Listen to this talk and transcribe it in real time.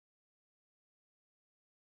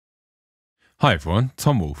Hi everyone,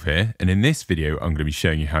 Tom Wolfe here, and in this video I'm going to be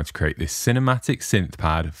showing you how to create this cinematic synth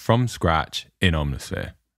pad from scratch in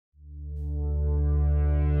Omnisphere.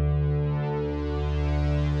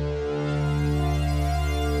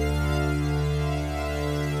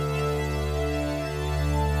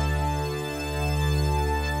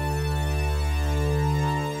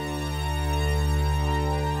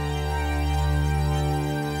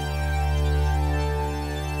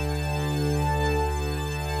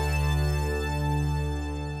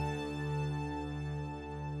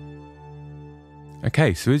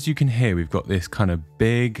 Okay, so as you can hear, we've got this kind of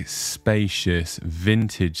big, spacious,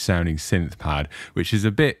 vintage sounding synth pad, which is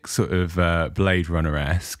a bit sort of Blade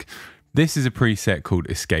Runner-esque. This is a preset called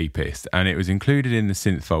Escapist, and it was included in the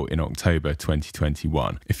Synth Vault in October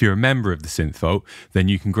 2021. If you're a member of the Synth Vault, then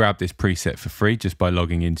you can grab this preset for free just by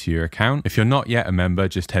logging into your account. If you're not yet a member,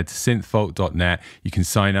 just head to synthvault.net. You can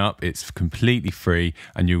sign up, it's completely free,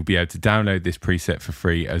 and you'll be able to download this preset for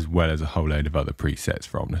free as well as a whole load of other presets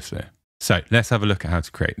for Omnisphere. So let's have a look at how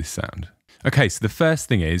to create this sound. Okay, so the first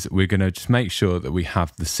thing is we're going to just make sure that we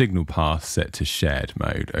have the signal path set to shared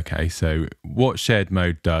mode. Okay, so what shared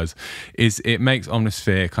mode does is it makes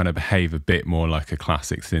Omnisphere kind of behave a bit more like a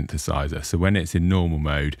classic synthesizer. So when it's in normal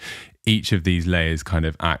mode, each of these layers kind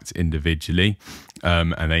of act individually,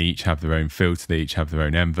 and they each have their own filter, they each have their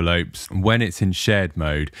own envelopes. When it's in shared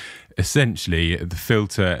mode, essentially the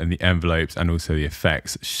filter and the envelopes and also the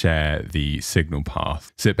effects share the signal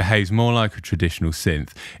path. So it behaves more like a traditional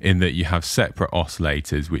synth in that you have separate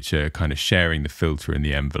oscillators which are kind of sharing the filter and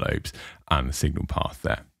the envelopes and the signal path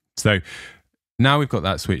there. So now we've got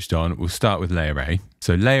that switched on, we'll start with layer A.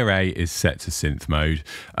 So layer A is set to synth mode,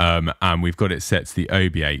 and we've got it set to the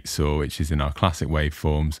OB8 saw, which is in our classic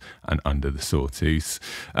waveforms and under the sawtooths.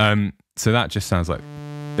 So that just sounds like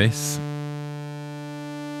this.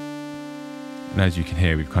 And as you can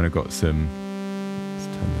hear, we've kind of got some, let's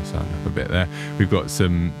turn the sound up a bit there. We've got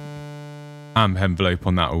some amp envelope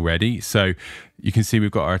on that already. So you can see we've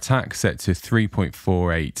got our attack set to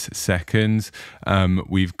 3.48 seconds.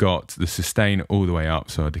 We've got the sustain all the way up,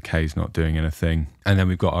 so our decay's not doing anything. And then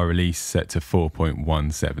we've got our release set to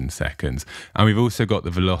 4.17 seconds. And we've also got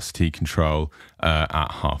the velocity control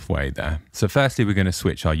at halfway there. So firstly, we're going to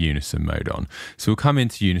switch our unison mode on. So we'll come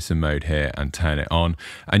into unison mode here and turn it on.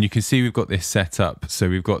 And you can see we've got this set up. So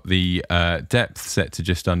we've got the depth set to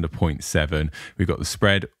just under 0.7. We've got the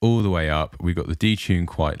spread all the way up. We've got the detune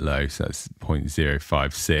quite low, so that's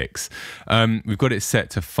 0.056. We've got it set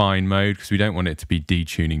to fine mode because we don't want it to be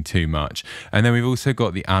detuning too much. And then we've also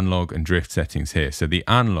got the analog and drift settings here. So the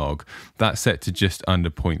analog, that's set to just under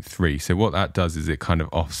 0.3. So what that does is it kind of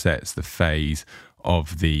offsets the phase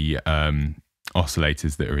of the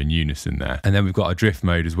oscillators that are in unison there. And then we've got our drift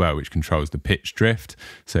mode as well, which controls the pitch drift.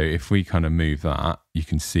 So if we kind of move that, you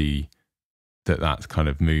can see that that's kind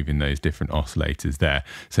of moving those different oscillators there.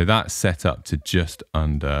 So that's set up to just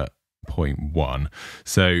under 0.1.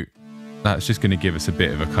 So that's just going to give us a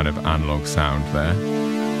bit of a kind of analog sound there.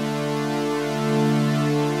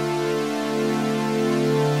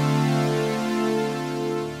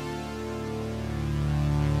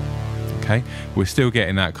 Okay, we're still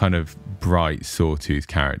getting that kind of bright sawtooth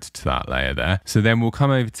character to that layer there. So then we'll come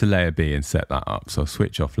over to layer B and set that up. So I'll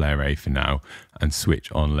switch off layer A for now and switch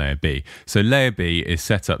on layer B. So layer B is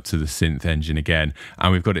set up to the synth engine again,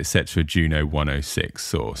 and we've got it set to a Juno 106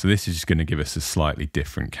 saw. So this is just going to give us a slightly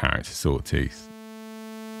different character sawtooth.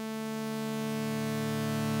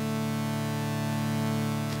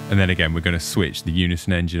 And then again, we're going to switch the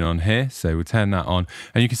unison engine on here. So we'll turn that on.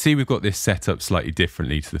 And you can see we've got this set up slightly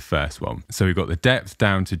differently to the first one. So we've got the depth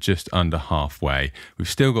down to just under halfway. We've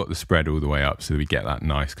still got the spread all the way up so that we get that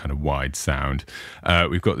nice kind of wide sound.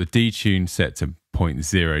 We've got the detune set to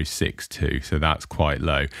 0.062, so that's quite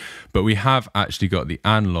low. But we have actually got the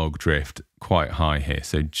analog drift quite high here,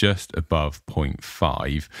 so just above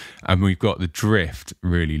 0.5, and we've got the drift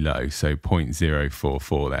really low, so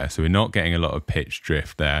 0.044 there. So we're not getting a lot of pitch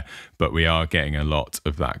drift there, but we are getting a lot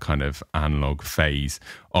of that kind of analog phase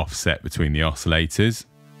offset between the oscillators.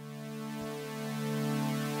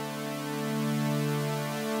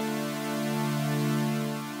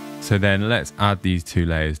 So then let's add these two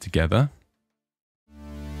layers together.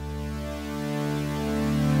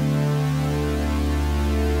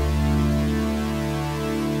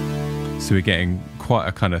 So we're getting quite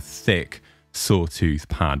a kind of thick sawtooth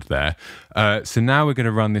pad there. So now we're going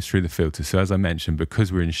to run this through the filter. So as I mentioned,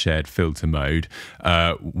 because we're in shared filter mode,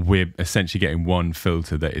 we're essentially getting one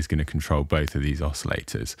filter that is going to control both of these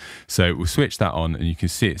oscillators. So we'll switch that on, and you can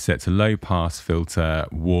see it's set to low pass filter,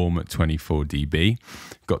 warm at 24 dB.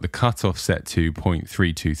 Got the cutoff set to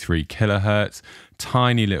 0.323 kilohertz,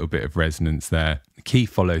 tiny little bit of resonance there. Key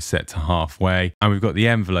follow set to halfway, and we've got the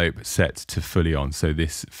envelope set to fully on. So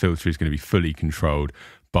this filter is going to be fully controlled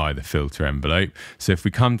by the filter envelope. So if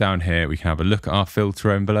we come down here, we can have a look at our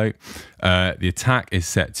filter envelope. The attack is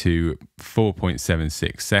set to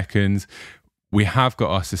 4.76 seconds. We have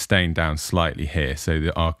got our sustain down slightly here, so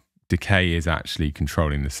that our decay is actually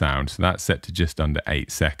controlling the sound. So that's set to just under 8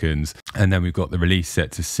 seconds. And then we've got the release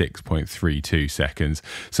set to 6.32 seconds.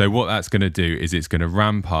 So what that's going to do is it's going to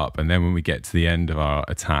ramp up, and then when we get to the end of our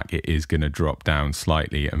attack, it is going to drop down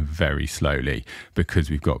slightly and very slowly because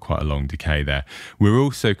we've got quite a long decay there. We're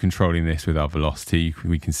also controlling this with our velocity.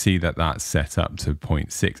 We can see that that's set up to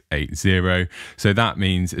 0.680. So that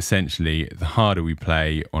means essentially the harder we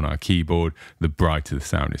play on our keyboard, the brighter the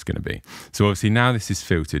sound is going to be. So obviously now this is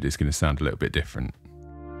filtered, it's going to sound a little bit different.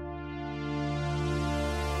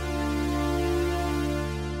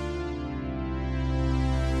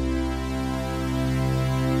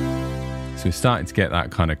 So we're starting to get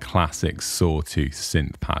that kind of classic sawtooth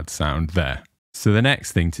synth pad sound there. So the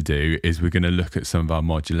next thing to do is we're going to look at some of our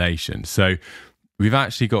modulation. So we've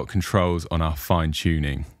actually got controls on our fine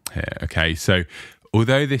tuning here. Okay, so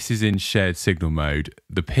although this is in shared signal mode,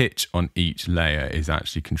 the pitch on each layer is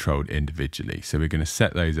actually controlled individually. So we're going to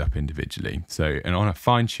set those up individually. So, and on a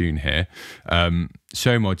fine tune here,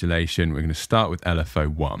 show modulation, we're going to start with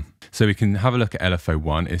LFO1. So we can have a look at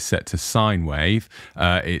LFO1. It's set to sine wave.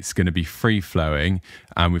 It's going to be free flowing,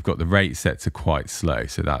 and we've got the rate set to quite slow.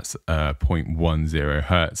 So that's 0.10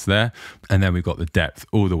 hertz there. And then we've got the depth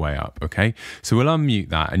all the way up. Okay. So we'll unmute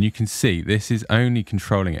that, and you can see this is only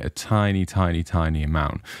controlling it a tiny, tiny, tiny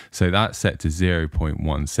amount. So that's set to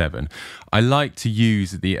 0.17. I like to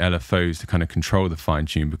use the LFOs to kind of control the fine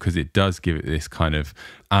tune because it does give it this kind of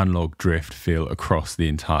analog drift feel across the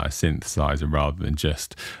entire synthesizer rather than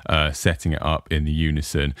just setting it up in the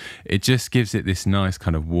unison. It just gives it this nice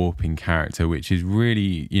kind of warping character, which is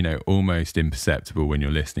really, you know, almost imperceptible when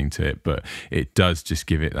you're listening to it, but it does just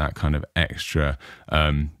give it that kind of extra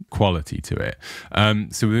quality to it.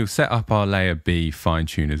 So we'll set up our layer B fine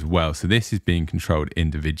tune as well. So this is being controlled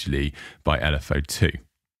individually by LFO2.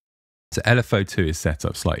 So LFO2 is set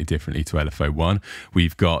up slightly differently to LFO1.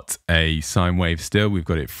 We've got a sine wave still, we've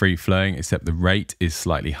got it free flowing, except the rate is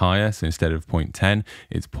slightly higher. So instead of 0.10,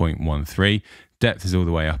 it's 0.13. Depth is all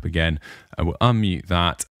the way up again. I will unmute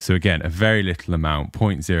that. So again, a very little amount,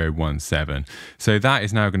 0.017. So that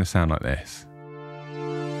is now going to sound like this.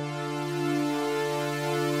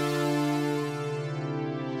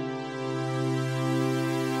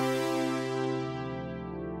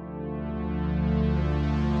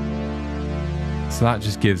 So that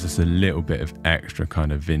just gives us a little bit of extra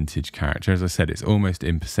kind of vintage character. As I said, it's almost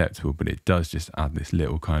imperceptible, but it does just add this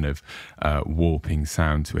little kind of warping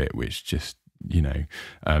sound to it, which just, you know,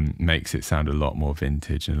 makes it sound a lot more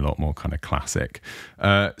vintage and a lot more kind of classic.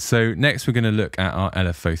 So next we're going to look at our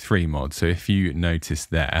LFO3 mod. So if you notice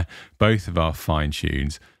there, both of our fine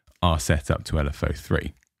tunes are set up to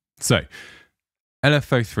LFO3. So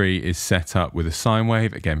LFO3 is set up with a sine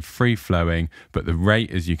wave, again free flowing, but the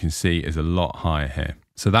rate, as you can see, is a lot higher here.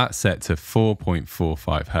 So that's set to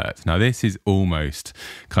 4.45 hertz. Now this is almost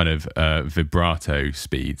kind of vibrato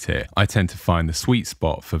speeds here. I tend to find the sweet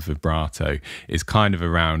spot for vibrato is kind of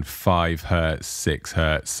around 5 hertz, 6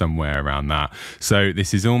 hertz, somewhere around that. So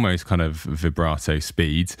this is almost kind of vibrato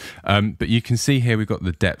speeds. But you can see here we've got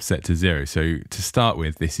the depth set to 0. So to start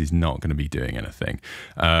with, this is not going to be doing anything.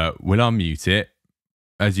 We'll unmute it.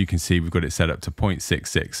 As you can see, we've got it set up to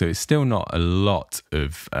 0.66. So it's still not a lot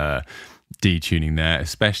of detuning there,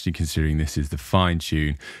 especially considering this is the fine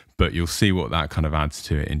tune, but you'll see what that kind of adds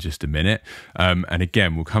to it in just a minute. And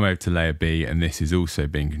again, we'll come over to layer B, and this is also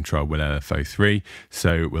being controlled with LFO3.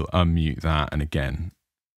 So we'll unmute that, and again,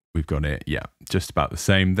 we've got it, yeah, just about the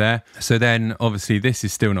same there. So then obviously this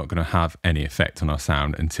is still not going to have any effect on our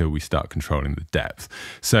sound until we start controlling the depth.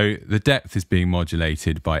 So the depth is being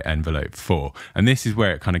modulated by envelope 4. And this is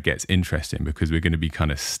where it kind of gets interesting, because we're going to be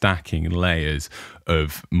kind of stacking layers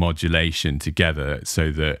of modulation together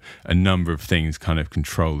so that a number of things kind of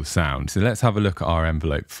control the sound. So let's have a look at our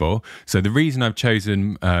envelope 4. So the reason I've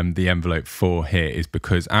chosen the envelope 4 here is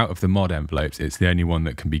because out of the mod envelopes, it's the only one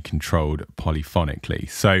that can be controlled polyphonically.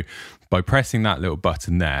 So So by pressing that little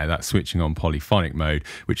button there, that's switching on polyphonic mode,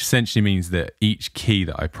 which essentially means that each key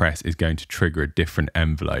that I press is going to trigger a different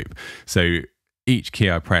envelope. So each key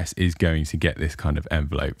I press is going to get this kind of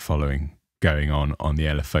envelope going on the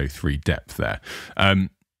LFO3 depth there.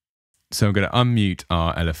 So I'm going to unmute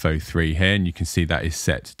our LFO3 here, and you can see that is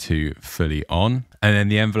set to fully on. And then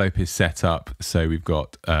the envelope is set up, so we've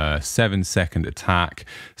got a 7-second attack,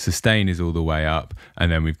 sustain is all the way up,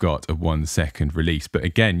 and then we've got a 1-second release. But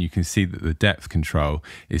again, you can see that the depth control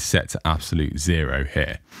is set to absolute 0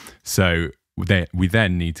 here. So we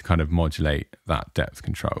then need to kind of modulate that depth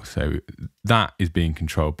control. So that is being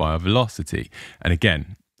controlled by our velocity. And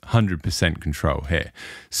again, 100% control here.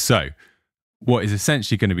 So what is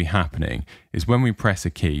essentially going to be happening is when we press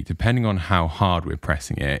a key, depending on how hard we're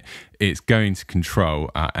pressing it, it's going to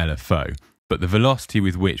control our LFO. But the velocity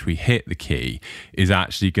with which we hit the key is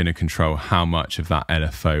actually going to control how much of that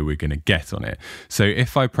LFO we're going to get on it. So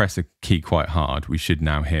if I press a key quite hard, we should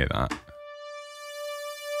now hear that.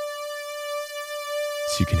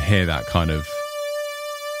 So you can hear that kind of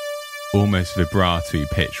almost vibrato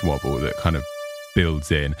pitch wobble that kind of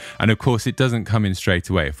builds in. And of course, it doesn't come in straight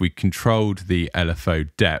away. If we controlled the LFO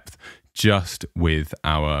depth just with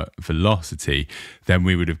our velocity, then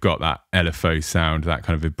we would have got that LFO sound, that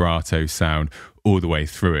kind of vibrato sound all the way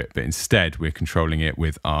through it. But instead, we're controlling it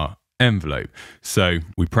with our envelope. So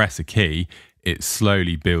we press a key, it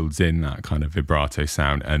slowly builds in that kind of vibrato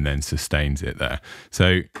sound and then sustains it there.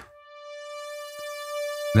 So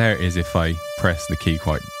there it is if I press the key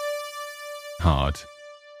quite hard.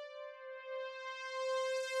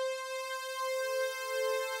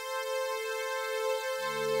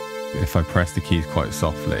 If I press the keys quite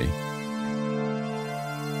softly,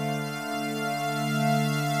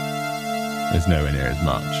 there's nowhere near as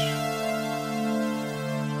much.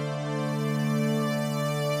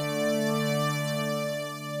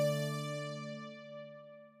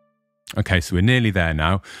 Okay, so we're nearly there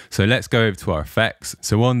now. So let's go over to our effects.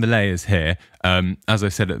 So on the layers here, as I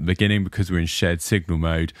said at the beginning, because we're in shared signal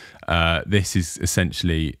mode, this is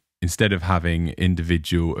essentially, instead of having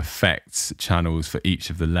individual effects channels for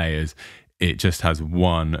each of the layers, it just has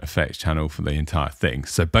one effects channel for the entire thing.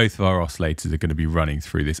 So both of our oscillators are going to be running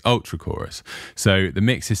through this ultra chorus. So the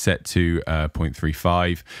mix is set to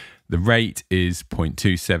 0.35. The rate is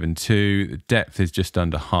 0.272. The depth is just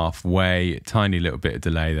under halfway. A tiny little bit of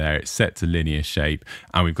delay there. It's set to linear shape,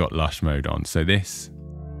 and we've got lush mode on. So this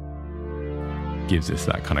gives us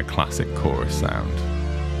that kind of classic chorus sound.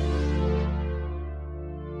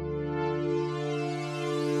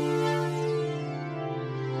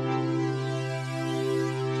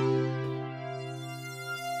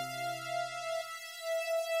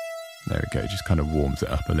 There we go, just kind of warms it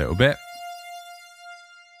up a little bit.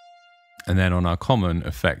 And then on our common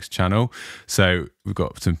effects channel, so we've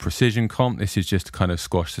got some precision comp. This is just to kind of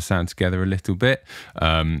squash the sound together a little bit.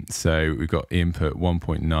 So we've got input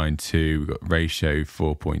 1.92, we've got ratio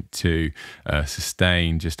 4.2,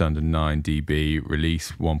 sustain just under 9 dB,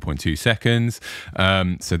 release 1.2 seconds.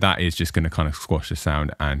 So that is just going to kind of squash the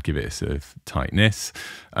sound and give it a sort of tightness.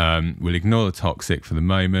 We'll ignore the toxic for the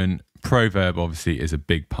moment. Proverb obviously is a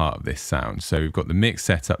big part of this sound. So we've got the mix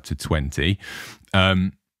set up to 20.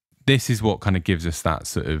 This is what kind of gives us that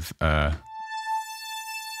sort of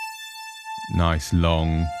nice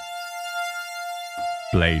long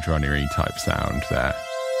Blade Runner-y type sound there,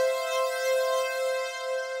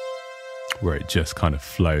 where it just kind of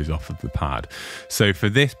flows off of the pad. So for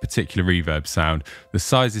this particular reverb sound, the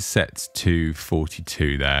size is set to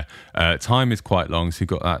 42 there. Time is quite long, so we've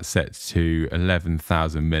got that set to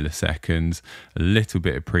 11,000 milliseconds, a little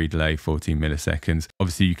bit of pre-delay, 14 milliseconds.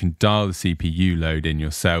 Obviously, you can dial the CPU load in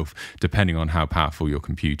yourself, depending on how powerful your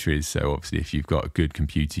computer is. So obviously, if you've got a good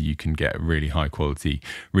computer, you can get a really high quality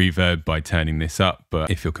reverb by turning this up. But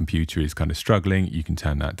if your computer is kind of struggling, you can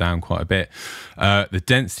turn that down quite a bit. The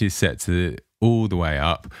density is set to all the way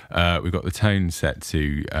up. We've got the tone set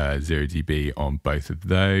to 0 dB on both of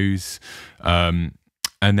those.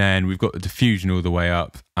 And then we've got the diffusion all the way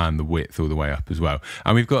up and the width all the way up as well.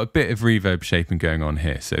 And we've got a bit of reverb shaping going on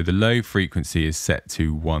here. So the low frequency is set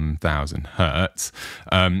to 1000 hertz.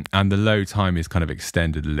 And the low time is kind of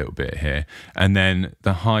extended a little bit here. And then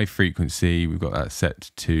the high frequency, we've got that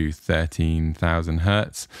set to 13,000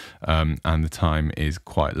 hertz. And the time is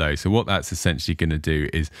quite low. So what that's essentially going to do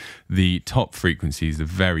is the top frequencies, the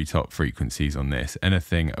very top frequencies on this,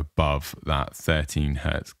 anything above that 13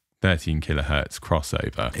 kilohertz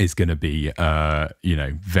crossover is going to be,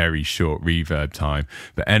 very short reverb time.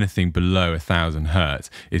 But anything below 1000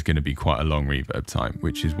 hertz is going to be quite a long reverb time,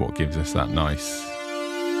 which is what gives us that nice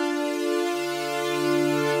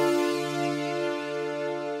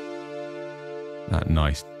that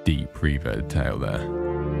nice deep reverb tail there.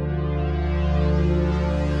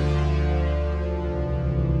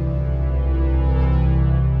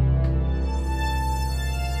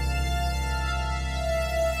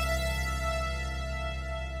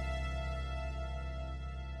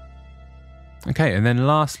 Okay, and then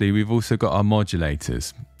lastly, we've also got our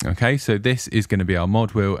modulators. Okay, so this is going to be our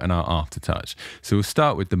mod wheel and our aftertouch. So we'll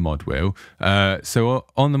start with the mod wheel. So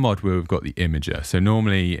on the mod wheel, we've got the imager. So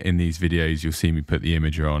normally in these videos, you'll see me put the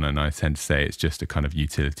imager on, and I tend to say it's just a kind of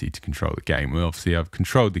utility to control the gain. Well, obviously I've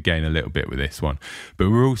controlled the gain a little bit with this one, but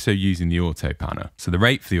we're also using the auto panner. So the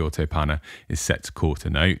rate for the auto panner is set to quarter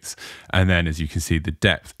notes. And then as you can see, the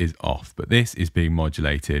depth is off, but this is being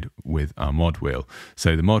modulated with our mod wheel.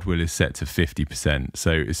 So the mod wheel is set to 50%.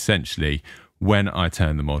 So essentially, when I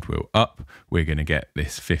turn the mod wheel up, we're going to get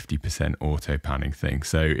this 50% auto panning thing.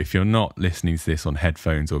 So if you're not listening to this on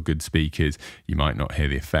headphones or good speakers, you might not hear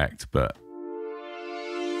the effect, but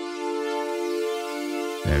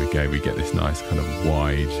there we go. We get this nice kind of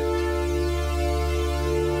wide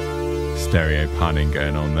stereo panning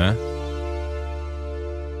going on there.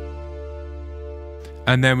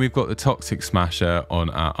 And then we've got the Toxic Smasher on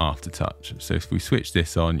our aftertouch. So if we switch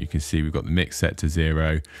this on, you can see we've got the mix set to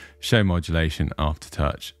 0, show modulation,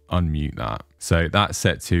 aftertouch, unmute that. So that's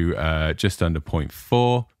set to just under 0.4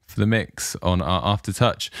 for the mix on our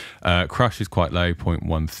aftertouch. Crush is quite low,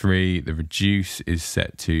 0.13. The reduce is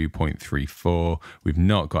set to 0.34. We've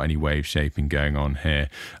not got any wave shaping going on here.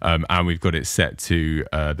 And we've got it set to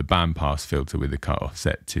the bandpass filter with the cutoff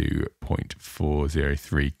set to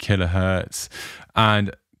 0.403 kilohertz.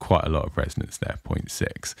 And quite a lot of resonance there,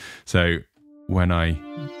 0.6. So when I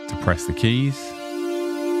depress the keys,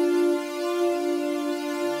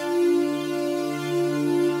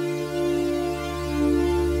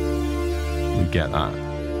 we get that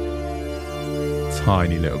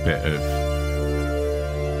tiny little bit of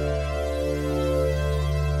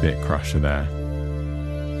bit crusher there.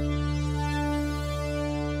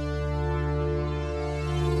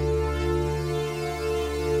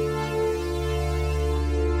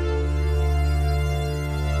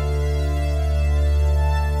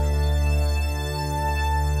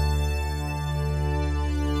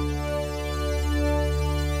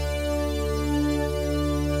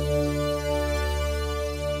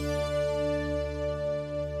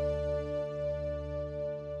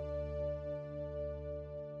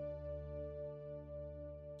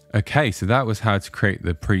 Okay, so that was how to create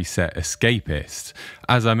the preset Escapist.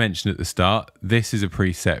 As I mentioned at the start, this is a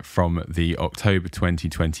preset from the October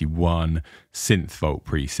 2021 Synth Vault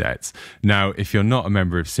presets. Now, if you're not a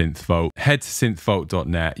member of Synth Vault, head to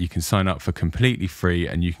synthvault.net. You can sign up for completely free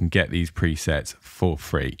and you can get these presets for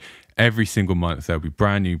free. Every single month, there'll be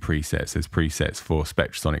brand new presets. There's presets for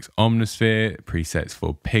Spectrasonics Omnisphere, presets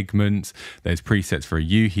for Pigment, there's presets for a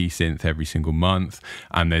Yuhi synth every single month,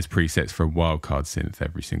 and there's presets for a wildcard synth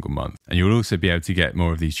every single month. And you'll also be able to get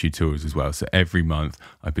more of these tutorials as well. So every month,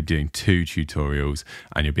 I'll be doing 2 tutorials,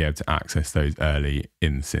 and you'll be able to access those early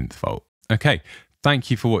in Synth Vault. Okay. Thank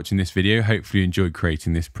you for watching this video. Hopefully you enjoyed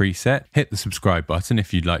creating this preset. Hit the subscribe button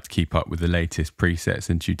if you'd like to keep up with the latest presets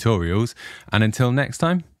and tutorials. And until next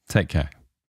time, take care.